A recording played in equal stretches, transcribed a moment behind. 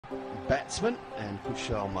batsman, and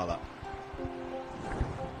Kushal Malla.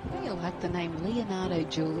 I like the name Leonardo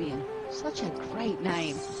Julian. Such a great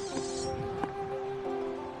name.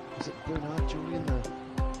 Is it Bernard Julian, the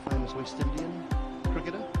famous West Indian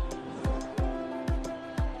cricketer?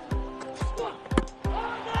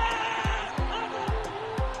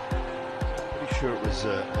 Pretty sure it was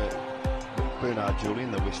Bernard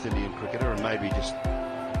Julian, the West Indian cricketer, and maybe just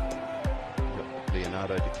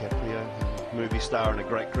Leonardo DiCaprio, a movie star and a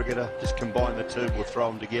great cricketer. Just combine the two, we'll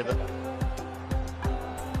throw them together.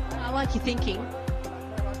 I like your thinking.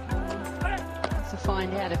 To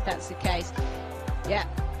find out if that's the case. Yeah.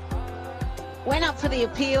 Went up for the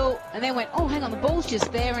appeal and then went, oh, hang on, the ball's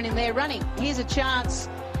just there and in there running. Here's a chance.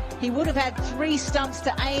 He would have had 3 stumps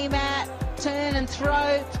to aim at, turn and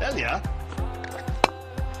throw. Tell ya.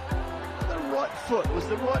 The right foot, was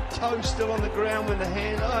the right toe still on the ground when the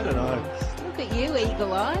hand, I don't know. Look at you,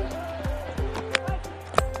 eagle eye.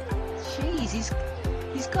 Jeez,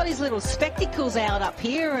 he's got his little spectacles out up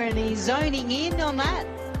here and he's zoning in on that.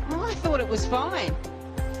 Oh, I thought it was fine.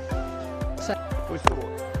 So We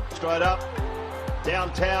thought. Straight up,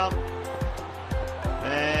 downtown,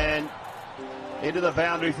 and into the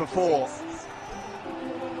boundary for 4.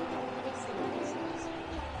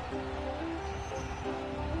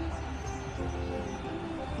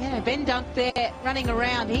 yeah, Ben Dunk there running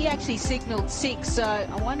around. He actually signalled 6, so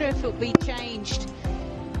I wonder if it'll be changed.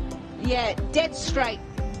 Yeah, dead straight.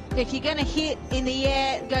 If you're going to hit in the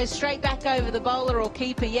air, go straight back over the bowler or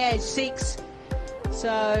keeper. Yeah, 6.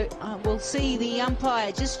 So we'll see the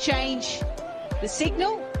umpire just change the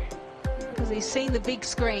signal because he's seen the big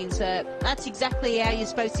screen. So that's exactly how you're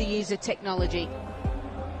supposed to use the technology.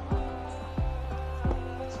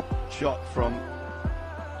 Shot from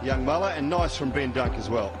young Malla, and nice from Ben Dunk as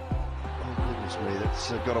well. Oh, goodness me, that's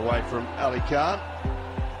got away from Ali Khan.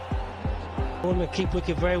 Want to keep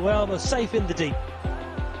looking very well, but safe in the deep.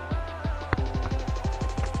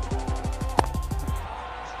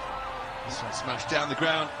 This one smashed down the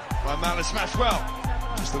ground by Malla, smashed well.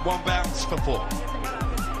 Just the one bounce for 4.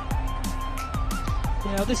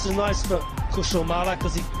 Yeah, this is nice for Kushal Malla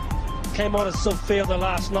because he came on as sub-fielder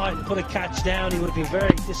last night and put a catch down. He would have been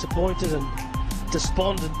very disappointed and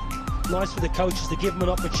despondent. Nice for the coaches to give him an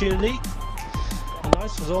opportunity. And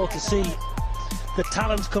nice for us all to see the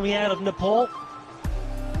talent coming out of Nepal.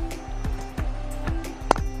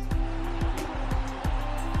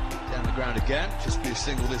 Down the ground again, just be a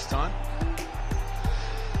single this time.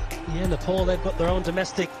 Yeah, Nepal, they've got their own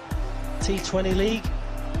domestic T10 League,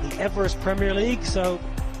 the Everest Premier League, so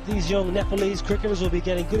these young Nepalese cricketers will be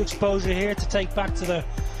getting good exposure here to take back to their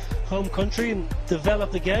home country and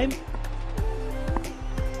develop the game.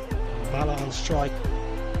 Malla on strike.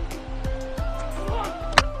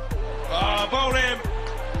 Oh, bowled him!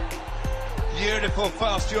 Beautiful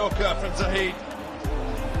fast Yorker from Zahid.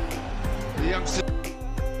 The youngster.